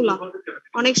এখানে ফুলা।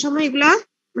 অনেক সময় এগুলা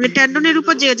মানে ট্যান্ডনের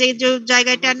উপর যে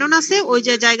জায়গায় ট্যান্ডন আছে, ওই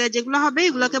যে জায়গায় যেগুলো হবে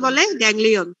এগুলোকে বলে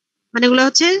গ্যাংলিয়ন, মানে এগুলো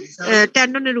হচ্ছে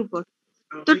ট্যান্ডনের উপর।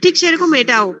 তো ঠিক সেরকম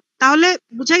এটাও। তাহলে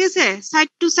বুঝা গেছে, সাইড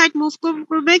টু সাইড মুভ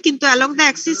করবে, কিন্তু অ্যালং দ্য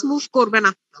অ্যাক্সিস মুভ করবে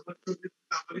না।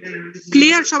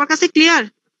 ক্লিয়ার? সবার কাছে ক্লিয়ার?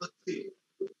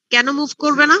 কেন মুভ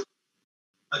করবে না?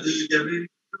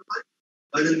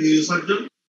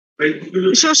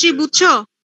 শশী, বুঝছো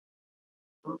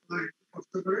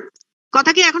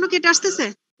কথা কি এখনো কেটে আসতেছে?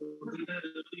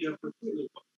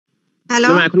 হ্যালো,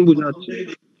 এখন বুঝা যাচ্ছে।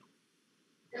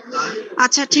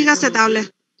 আচ্ছা ঠিক আছে।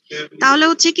 তাহলে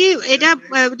হচ্ছে কি, এটা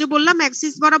যে বললাম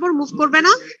অ্যাক্সিস বরাবর মুভ করবে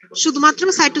না, শুধুমাত্র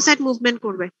সাইড টু সাইড মুভমেন্ট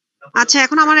করবে। আচ্ছা,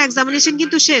 এখন আমার এক্সামিনেশন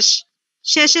কিন্তু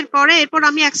শেষের পরে এরপর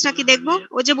আমি এক্সট্রা কি দেখবো?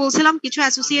 ওই যে বলছিলাম কিছু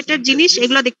অ্যাসোসিয়েটেড জিনিস,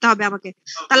 এগুলো দেখতে হবে আমাকে।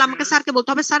 তাহলে আমাকে স্যারকে বলতে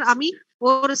হবে, স্যার আমি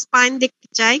ওর স্পাইন দেখতে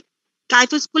চাই।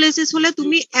 কাইফোস্কুলেসিস হলে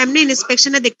তুমি এমনি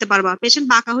ইন্সপেকশনে দেখতে পারবা, পেশেন্ট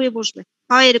বাঁকা হয়ে বসবে,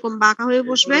 হয় এরকম বাঁকা হয়ে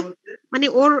বসবে, মানে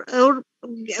ওর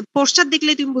পোস্টার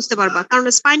দেখলে তুমি বুঝতে পারবা, কারণ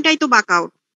স্পাইনটাই তো বাঁকা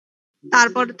ওর।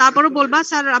 তারপরও বলবা,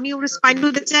 স্যার আমি ওর স্পাইন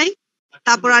দেখতে চাই।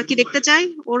 তারপর আর কি দেখতে চাই?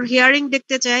 ওর হিয়ারিং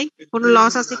দেখতে চাই, কোনো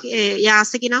লস আছে কি,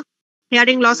 আছে কিনা,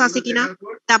 হিয়ারিং লস আছে কিনা।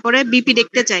 তারপরে বিপি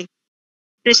দেখতে চাই,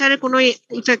 প্রেসারের কোনো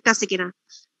ইফেক্ট আছে কিনা।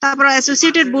 তারপর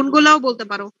অ্যাসোসিয়েটেড বোনগুলাও বলতে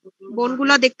পারো,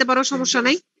 বোনগুলা দেখতে পারো, সমস্যা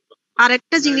নাই।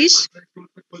 আরেকটা জিনিস,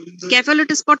 ক্যাফালোট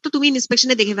স্পট তো তুমি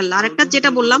ইন্সপেকশনে দেখে ফেললা। আরেকটা যেটা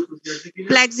বললাম,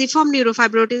 প্ল্যাক্সিফর্ম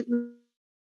নিউরোফাইব্রোটিস,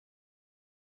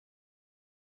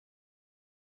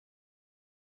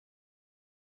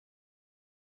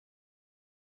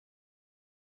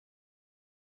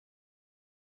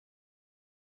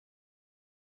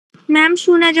 ম্যাম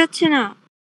শোনা যাচ্ছে না।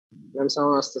 ম্যাম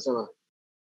সাউন্ড আসতেছে না।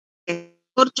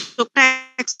 ওর চোখটা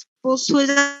এক্সপোজ হয়ে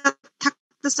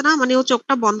থাকতেছে না, মানে ও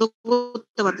চোখটা বন্ধ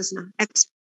করতে পারতেছে না,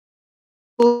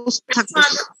 এক্সপোজ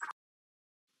থাকতেছে।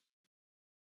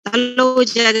 তাহলে ওই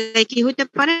জায়গায় কি হইতে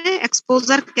পারে?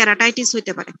 এক্সপোজার ক্যারাটাইটিস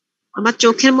হইতে পারে, আমার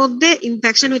চোখের মধ্যে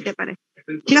ইনফেকশন হইতে পারে,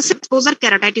 ঠিক আছে? এক্সপোজার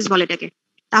ক্যারাটাইটিস বলে এটাকে।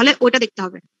 তাহলে ওইটা দেখতে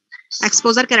হবে,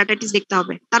 এক্সপোজার ক্যারাটাইটিস দেখতে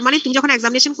হবে। তার মানে তুমি যখন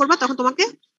এক্সামিনেশন করবা, তখন তোমাকে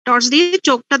টর্চ দিয়ে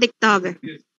চোখটা দেখতে হবে,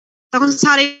 তখন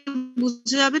স্যার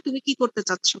বুঝে যাবে তুমি কি করতে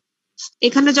চাচ্ছ।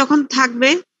 এখানে যখন থাকবে,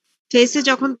 ফেসে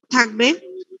যখন থাকবে,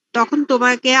 তখন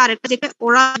তোমাকে আরেকটা দেখবে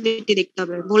ওরাল ক্যাভিটি দেখতে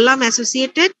হবে। বললাম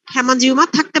অ্যাসোসিয়েটেড হেমানজিওমা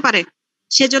থাকতে পারে,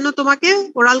 সেজন্য তোমাকে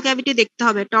ওরাল ক্যাভিটি দেখতে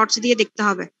হবে, টর্চ দিয়ে দেখতে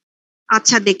হবে।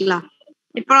 আচ্ছা, দেখলাম।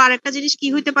 এরপর আরেকটা জিনিস কি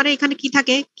হইতে পারে, এখানে কি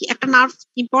থাকে? একটা নার্ভ,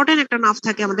 ইম্পর্টেন্ট একটা নার্ভ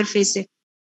থাকে আমাদের ফেসে,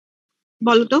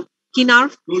 বলো তো কি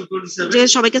নার্ভ? যে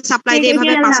সবাইকে সাপ্লাই দিয়ে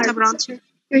এভাবে 5টা ব্রাঞ্চ,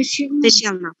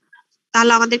 ফেশিয়াল নার্ভ।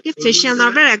 তাহলে আমাদেরকে ফেশিয়াল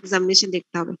নার্ভের এক্সামিনেশন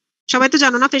দেখতে হবে। সবাই তো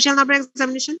জানো না ফেশিয়াল নার্ভের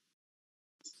এক্সামিনেশন?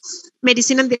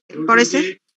 মেডিসিনে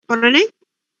পড়ে নেই?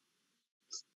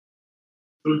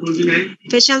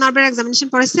 ফেশিয়াল নার্ভের এক্সামিনেশন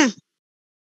পড়েছে?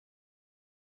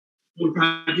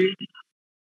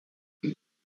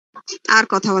 আর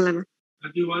কথা বলে না,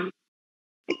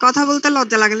 কথা বলতে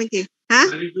লজ্জা লাগে নাকি? হ্যাঁ,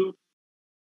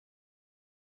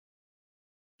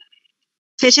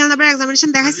 ফেশিয়াল নার্ভের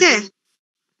এক্সামিনেশন দেখাইছে?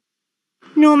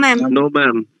 No ma'am. No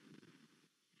ma'am.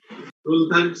 Rule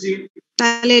 33,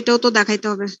 তাহলে এটাও তো দেখাইতে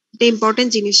হবে, এটা ইম্পর্টেন্ট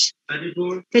জিনিস।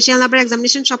 34, ফেশিয়াল নার্ভের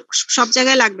এক্সামিনেশন সব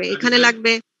জায়গায় লাগবে, এখানে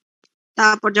লাগবে,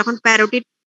 তারপর যখন প্যারোটিড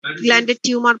গ্ল্যান্ডের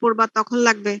টিউমার পড়বা তখন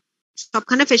লাগবে,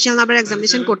 সবখানে ফেশিয়াল নার্ভের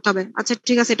এক্সামিনেশন করতে হবে। আচ্ছা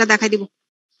ঠিক আছে, এটা দেখাই দিব।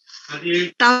 38,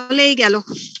 তাহলে এই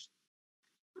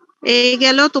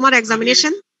গেল তোমার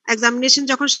এক্সামিনেশন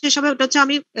যখন শেষ হবে, ওটা হচ্ছে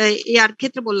আমি ইয়ার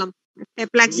ক্ষেত্রে বললাম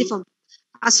প্ল্যাক্সিফর্ম।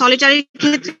 আর সলিটারি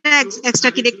ক্ষেত্রে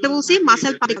এক্সট্রা কি দেখতে বলছি,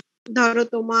 মাসেল পাবলিক। ধরো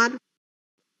তোমার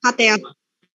হাতে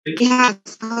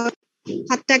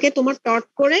হাতটাকে তোমার টট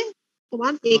করে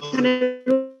তোমার এখানে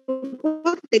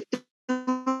দেখতে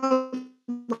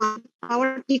পাওয়ার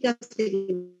ঠিক আছে,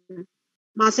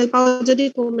 মাসেল পাওয়ার যদি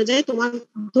কমে যায় তোমার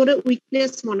ধরে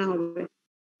উইকনেস মনে হবে,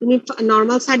 তুমি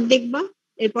নর্মাল সাইড দেখবা,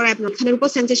 এরপর আপনার উপর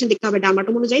সেন্সেশন দেখতে হবে,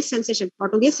 ডার্মাটোম অনুযায়ী সেন্সেশন,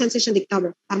 অটো দিয়ে সেন্সেশন দেখতে হবে,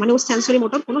 তার মানে ওর সেন্সরি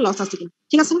মোটর কোনো লস আছে কিনা।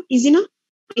 ঠিক আছে না? ইজি না?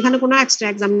 এখানে কোনো এক্সট্রা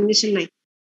এক্সামিনেশন নাই,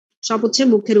 সব হচ্ছে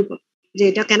মুখের উপর, যে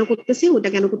এটা কেন করতেছি, ওটা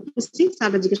কেন করতেছি,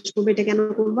 স্যাররা জিজ্ঞেস করবে এটা কেন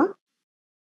করবা,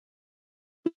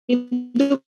 কিন্তু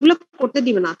এগুলো করতে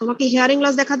দিবে না। তোমাকে হিয়ারিং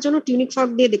লস দেখার জন্য টিউনিক ফর্ক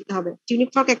দিয়ে দেখতে হবে। টিউনিক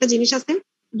ফর্ক একটা জিনিস আছে,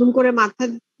 দুম করে মাথা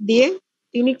দিয়ে,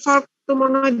 টিউনিক ফর্ক তো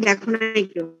মনে হয় দেখো নাই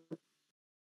কেউ,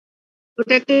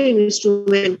 ওটা একটা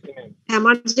ইনস্ট্রুমেন্ট,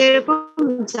 হ্যামার যেরকম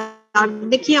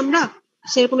দেখি আমরা,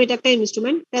 সেরকম এটা একটা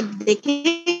ইনস্ট্রুমেন্ট, দেখে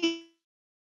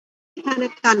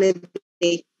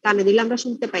কানে দিলে আমরা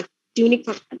শুনতে পাই। টিউনিক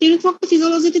ফর্ক তো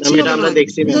ফিজিওলজিতে ছিল,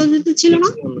 ফিজিওলজিতে ছিল না?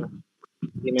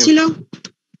 ছিল,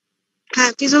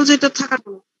 হ্যাঁ ফিজিওলজিতে থাকার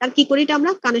কোনো, আর কি করি এটা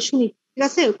আমরা কানে শুনি। ঠিক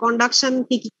আছে, কন্ডাকশন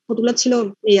কি কতগুলো ছিল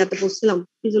ইয়াতে পড়ছিলাম,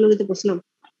 ফিজিওলজিতে পড়ছিলাম,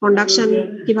 কন্ডাকশন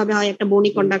কিভাবে হয়, একটা বনি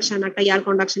কন্ডাকশন, একটা এয়ার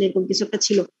কন্ডাকশন, এরকম কিছু একটা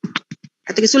ছিল।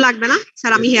 এত কিছু লাগবে না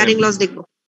স্যার, আমি হিয়ারিং লস দেখবো।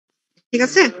 ঠিক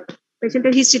আছে,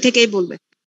 পেশেন্টের হিস্ট্রি থেকেই বলবে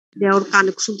যে ওর কান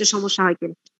শুনতে সমস্যা হয়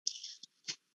কিনা,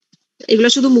 এগুলো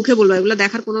শুধু মুখে বলবো, এগুলো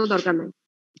দেখার কোনো দরকার নাই।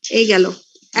 এই গেল,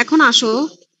 এখন আসো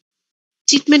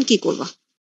ট্রিটমেন্ট কি করবা,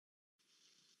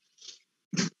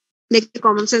 দেখতে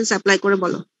কমন সেন্স অ্যাপ্লাই করে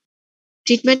বলো,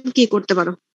 ট্রিটমেন্ট কি করতে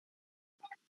পারো?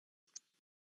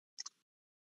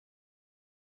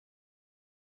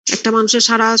 একটা মানুষের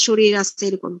সারা শরীর আছে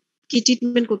এরকম, কি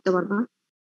ট্রিটমেন্ট করতে পারবা?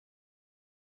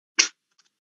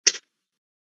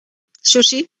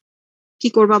 শশী, কি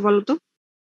করবা বলো তো?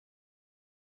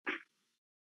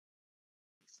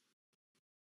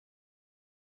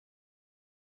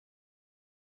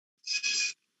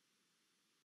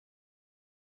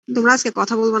 তোমরা আজকে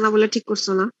কথা বলবো না বলে ঠিক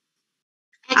করছো না?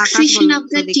 আকাশ Excision বলো of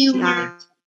the তো দেখি, tumor.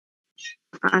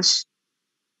 আকাশ,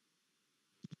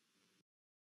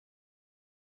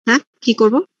 হ্যাঁ কি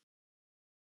করবো?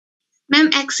 Ma'am,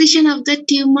 excision of the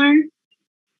tumor.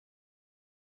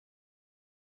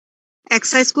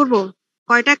 Exercise করবো?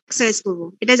 কয়টা এক্সারসাইজ করবো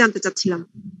এটাই জানতে চাচ্ছিলাম।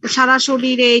 সারা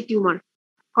শরীরে এই টিউমার,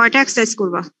 কয়টা এক্সারসাইজ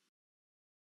করবা?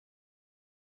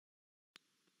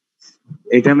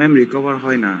 এটা ম্যাম রিকভার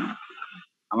হয় না,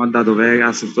 আমার দাদু ভাই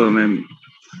আছে তো ম্যাম,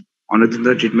 অনেকদিন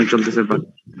ধরে ট্রিটমেন্ট চলতেছে, বাট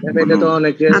এটা তো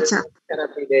অনেকে আচ্ছা,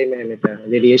 থেরাপি দেয় ম্যাম, এটা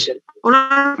রেডিয়েশন।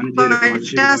 ওনার মানে যেরকম আছে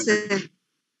কয়টা আছে?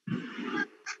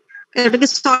 এটা কি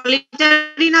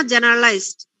সলিটারি না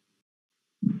জেনারেলাইজড?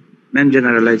 Ma'am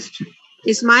generalised.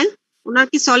 ইসমাইল, ওনার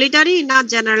কি সলিটারি না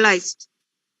জেনারেলাইজড?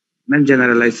 Ma'am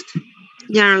generalised.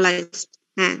 জেনারেলাইজড,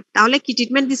 হ্যাঁ। তাহলে কি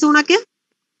ট্রিটমেন্ট দিছো ওনাকে?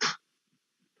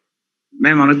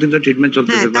 ম্যাম অনেকদিন ধরে ট্রিটমেন্ট হ্যাঁ,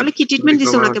 চলতেছে, তাহলে কি ট্রিটমেন্ট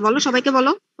দিছো ওনাকে বলো, সবাইকে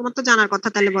বলো, তোমার তো জানার কথা,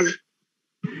 তাহলে বলো।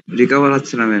 রিকভার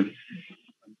হচ্ছে না ম্যাম।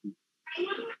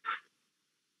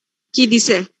 কি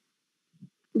দিছে?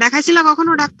 দেখাইছিল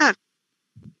কখনো ডাক্তার?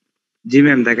 জি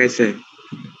ম্যাম দেখাইছে।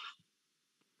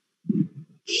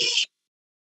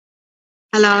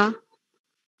 হ্যালো,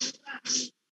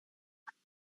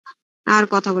 আর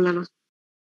কথা বলে না।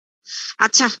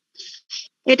 আচ্ছা,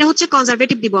 এটা হচ্ছে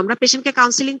কনজারভেটিভ দিব, আমরা পেশেন্টকে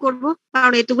কাউন্সিলিং করব,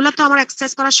 কারণ এতগুলো তো আমার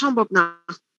এক্সারসাইজ করা সম্ভব না।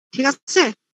 ঠিক আছে,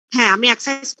 হ্যাঁ আমি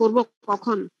এক্সারসাইজ করব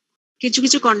কখন, কিছু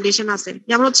কিছু কন্ডিশন আছে,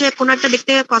 যেমন হচ্ছে কোন একটা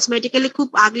দেখতে কসমেটিক্যালি খুব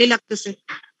আগলি লাগতেছে,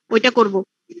 ওইটা করব।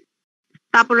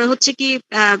 তারপরে হচ্ছে কি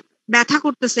ব্যথা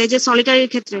করতেছে, এই যে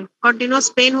সলিটারির ক্ষেত্রে কন্টিনিউয়াস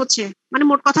পেইন হচ্ছে, মানে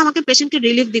মোট কথা আমাকে পেশেন্টকে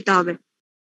রিলিফ দিতে হবে,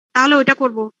 তাহলে ওইটা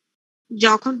করব।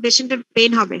 যখন পেশেন্টের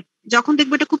পেইন হবে, যখন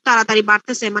দেখবো এটা খুব তাড়াতাড়ি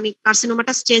বাড়তেছে, মানে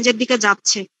কার্সিনোমাটা স্টেজের দিকে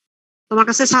যাচ্ছে, তোমার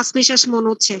কাছে শ্বাস মনে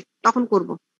হচ্ছে, তখন করব।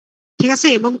 ঠিক আছে,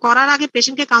 এবং করার আগে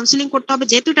পেশেন্টকে কাউন্সিলিং করতে হবে,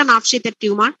 যেহেতু এটা নার্ভ শেথের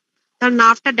টিউমার, তার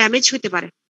নার্ভটা ড্যামেজ হইতে পারে,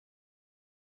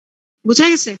 বুঝা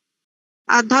গেছে?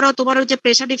 আর ধরো তোমার ওই যে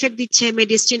প্রেশার ডিফেক্ট দিচ্ছে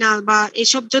মেডিসিনাল বা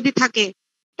এসব যদি থাকে,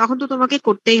 তখন তো তোমাকে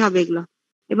করতেই হবে এগুলো,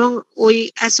 এবং ওই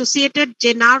অ্যাসোসিয়েটেড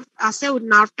যে নার্ভ আছে ওই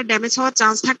নার্ভটা ড্যামেজ হওয়ার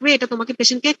চান্স থাকবে, এটা তোমাকে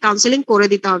পেশেন্টকে কাউন্সিলিং করে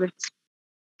দিতে হবে।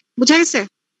 বুঝা গেছে?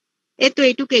 এই তো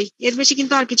এইটুকুই, এর বেশি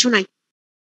কিন্তু আর কিছু নাই।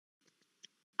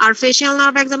 আর ফেশিয়াল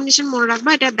নার্ভ এক্সামিনেশন মনে রাখবা,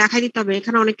 এটা দেখাই দিতে হবে,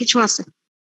 এখানে অনেক কিছু আছে।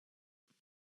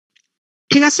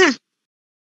 ঠিক আছে,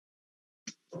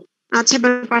 আচ্ছা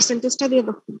এবার পার্সেন্টেজটা দিয়ে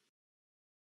দাও।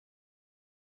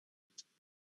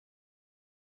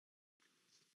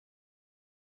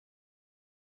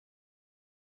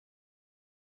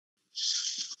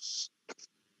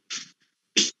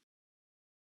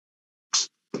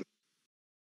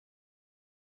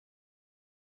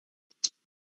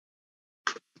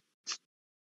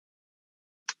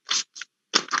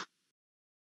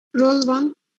 Roll 1.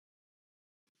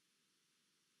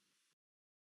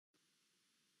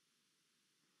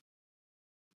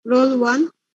 Roll 1.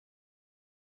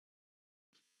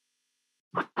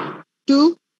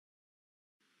 2.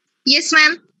 Yes,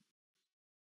 ma'am.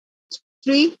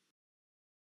 3.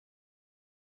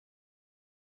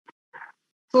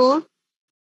 4.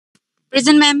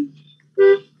 Present, ma'am.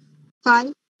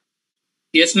 5.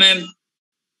 Yes, ma'am.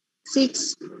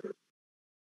 6.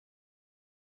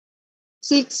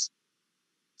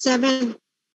 7.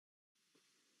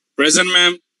 Present,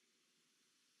 ma'am.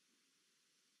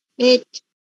 8.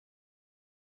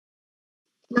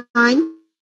 9.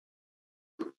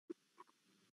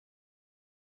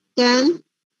 10.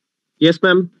 Yes,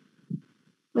 ma'am.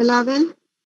 11.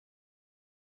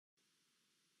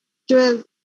 12.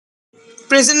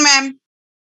 Present, ma'am.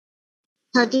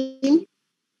 13.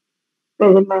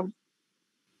 Present, ma'am.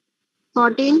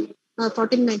 14.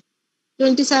 14 9.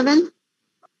 27.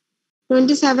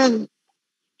 27.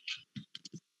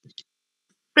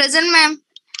 Present, ma'am.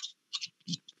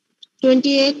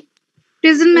 28.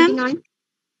 Present, ma'am. 29.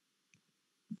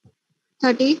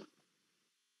 30.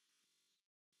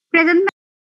 Present, ma'am.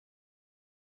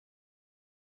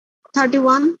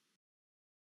 31.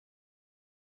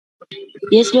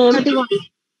 Yes, ma'am. 31.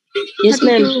 Yes,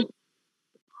 ma'am.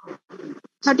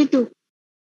 32.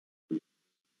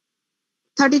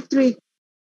 33.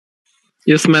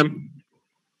 Yes, ma'am.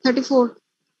 34.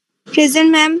 Present,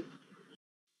 ma'am.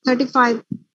 35.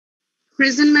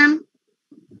 Present, ma'am.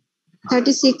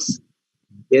 36.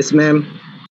 Yes, ma'am.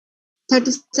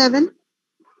 37.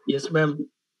 Yes, ma'am.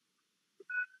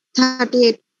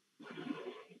 38.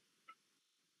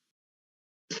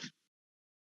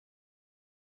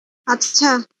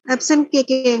 আচ্ছা absent K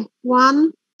K 1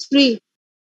 3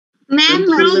 Ma'am,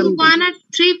 Present, roll ma'am. 1 and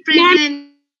 3 present.